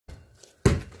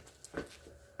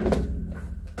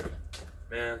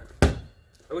Man,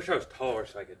 I wish I was taller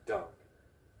so I could dunk.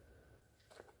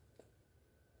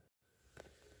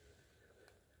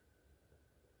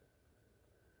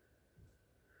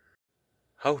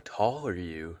 How tall are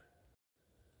you?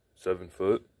 7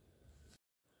 foot.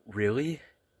 Really?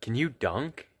 Can you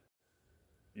dunk?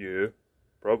 Yeah,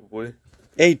 probably.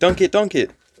 Hey, dunk it, dunk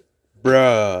it.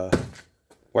 Bruh.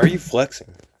 Why are you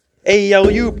flexing? Hey,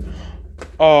 alley-oop.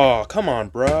 Oh, come on,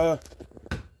 bruh.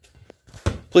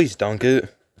 Please dunk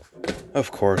it.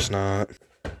 Of course not.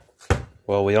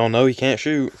 Well, we all know he can't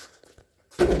shoot.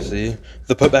 See?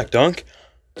 The putback dunk?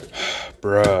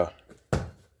 Bruh.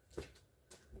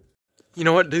 You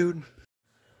know what, dude?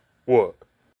 What?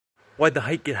 Why'd the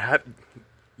height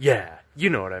Yeah, you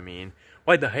know what I mean.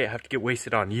 Why'd the height have to get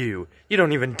wasted on you? You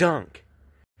don't even dunk.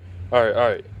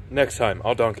 Alright. Next time,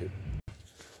 I'll dunk it.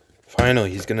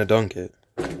 Finally, he's gonna dunk it.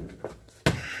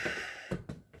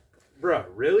 Bruh,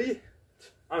 really?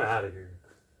 I'm out of here.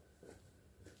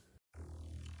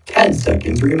 10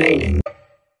 seconds remaining.